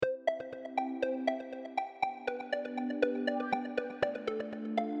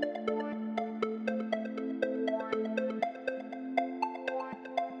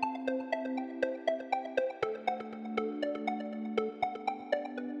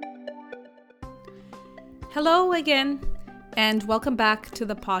Hello again, and welcome back to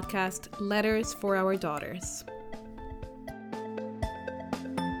the podcast Letters for Our Daughters.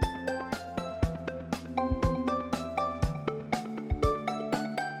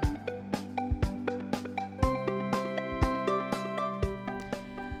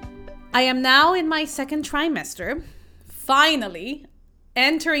 I am now in my second trimester, finally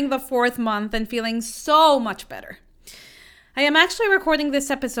entering the fourth month and feeling so much better. I am actually recording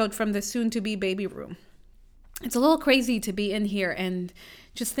this episode from the soon-to-be baby room. It's a little crazy to be in here and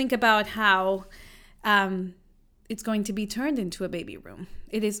just think about how it's going to be turned into a baby room.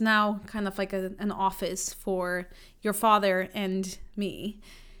 It is now kind of like an office for your father and me,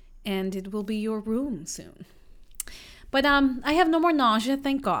 and it will be your room soon. But I have no more nausea,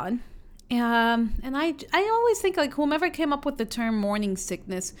 thank God. And I always think like whomever came up with the term morning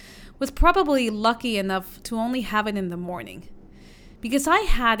sickness was probably lucky enough to only have it in the morning. Because I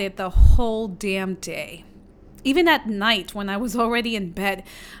had it the whole damn day. Even at night when I was already in bed,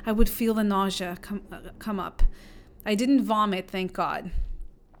 I would feel the nausea come up. I didn't vomit, thank God.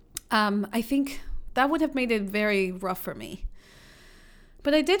 I think that would have made it very rough for me.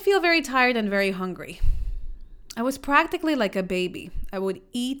 But I did feel very tired and very hungry. I was practically like a baby. I would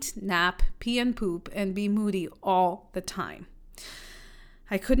eat, nap, pee and poop, and be moody all the time.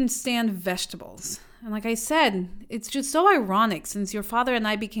 I couldn't stand vegetables. And like I said, it's just so ironic since your father and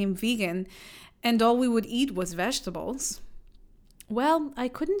I became vegan and all we would eat was vegetables. Well, I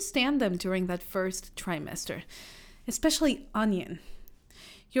couldn't stand them during that first trimester, especially onion.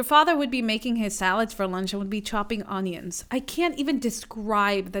 Your father would be making his salads for lunch and would be chopping onions. I can't even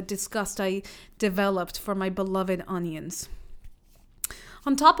describe the disgust I developed for my beloved onions.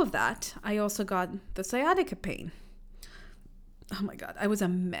 On top of that, I also got the sciatica pain. Oh my God, I was a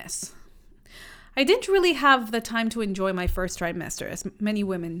mess. I didn't really have the time to enjoy my first trimester, as many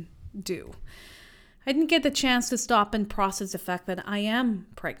women do. I didn't get the chance to stop and process the fact that I am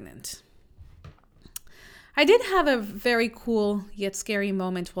pregnant. I did have a very cool yet scary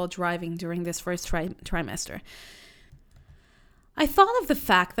moment while driving during this first trimester. I thought of the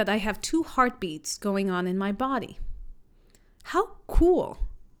fact that I have 2 heartbeats going on in my body. How cool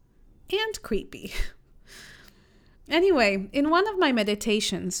and creepy. Anyway, in one of my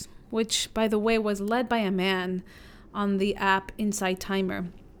meditations, which by the way was led by a man on the app Insight Timer,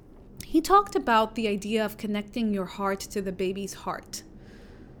 he talked about the idea of connecting your heart to the baby's heart.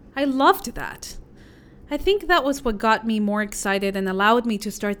 I loved that. I think that was what got me more excited and allowed me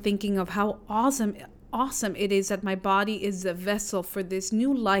to start thinking of how awesome it is that my body is the vessel for this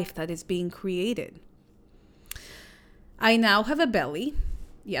new life that is being created. I now have a belly.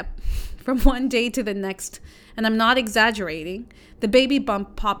 Yep. From one day to the next, and I'm not exaggerating, the baby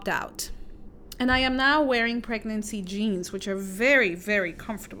bump popped out. And I am now wearing pregnancy jeans, which are very, very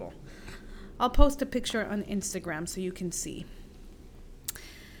comfortable. I'll post a picture on Instagram so you can see.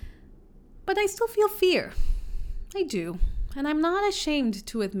 But I still feel fear. I do. And I'm not ashamed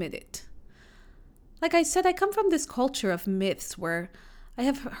to admit it. Like I said, I come from this culture of myths where I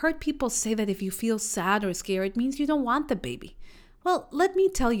have heard people say that if you feel sad or scared, it means you don't want the baby. Well, let me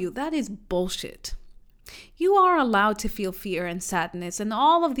tell you, that is bullshit. You are allowed to feel fear and sadness and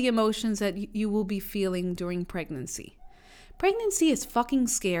all of the emotions that you will be feeling during pregnancy. Pregnancy is fucking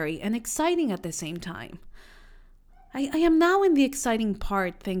scary and exciting at the same time. I am now in the exciting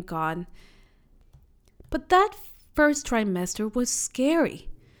part, thank God. But that first trimester was scary.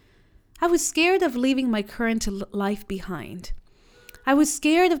 I was scared of leaving my current life behind. I was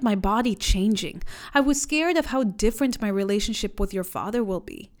scared of my body changing. I was scared of how different my relationship with your father will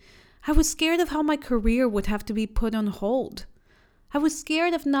be. I was scared of how my career would have to be put on hold. I was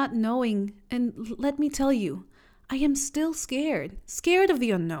scared of not knowing, and let me tell you, I am still scared of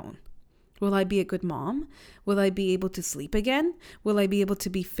the unknown. Will I be a good mom? Will I be able to sleep again? Will I be able to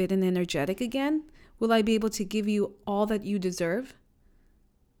be fit and energetic again? Will I be able to give you all that you deserve?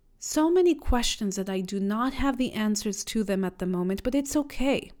 So many questions that I do not have the answers to them at the moment, but it's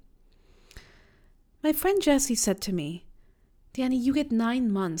okay. My friend Jessie said to me, Danny, you get 9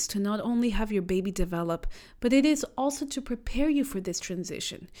 months to not only have your baby develop, but it is also to prepare you for this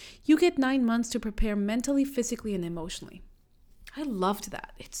transition. You get 9 months to prepare mentally, physically, and emotionally. I loved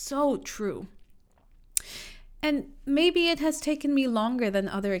that. It's so true. And maybe it has taken me longer than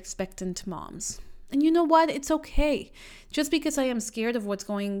other expectant moms. And you know what? It's okay. Just because I am scared of what's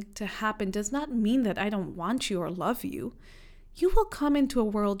going to happen does not mean that I don't want you or love you. You will come into a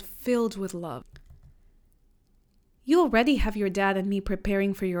world filled with love. You already have your dad and me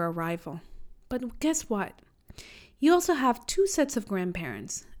preparing for your arrival. But guess what? You also have 2 sets of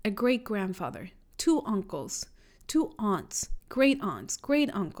grandparents, a great-grandfather, 2 uncles, 2 aunts, great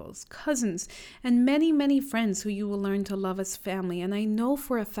uncles, cousins, and many, many friends who you will learn to love as family, and I know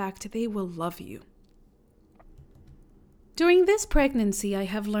for a fact they will love you. During this pregnancy, I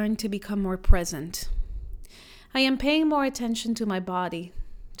have learned to become more present. I am paying more attention to my body,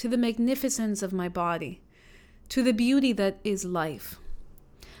 to the magnificence of my body, to the beauty that is life.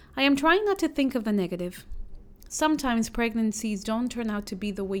 I am trying not to think of the negative. Sometimes pregnancies don't turn out to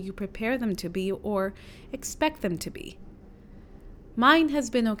be the way you prepare them to be or expect them to be. Mine has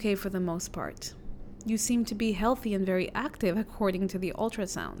been okay for the most part. You seem to be healthy and very active according to the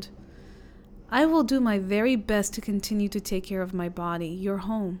ultrasound. I will do my very best to continue to take care of my body, your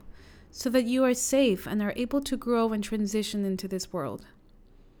home, so that you are safe and are able to grow and transition into this world.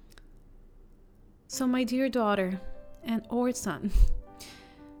 So my dear daughter or son,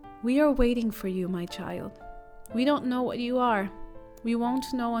 we are waiting for you, my child. We don't know what you are. We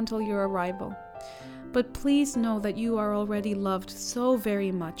won't know until your arrival. But please know that you are already loved so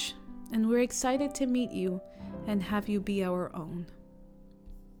very much, and we're excited to meet you and have you be our own.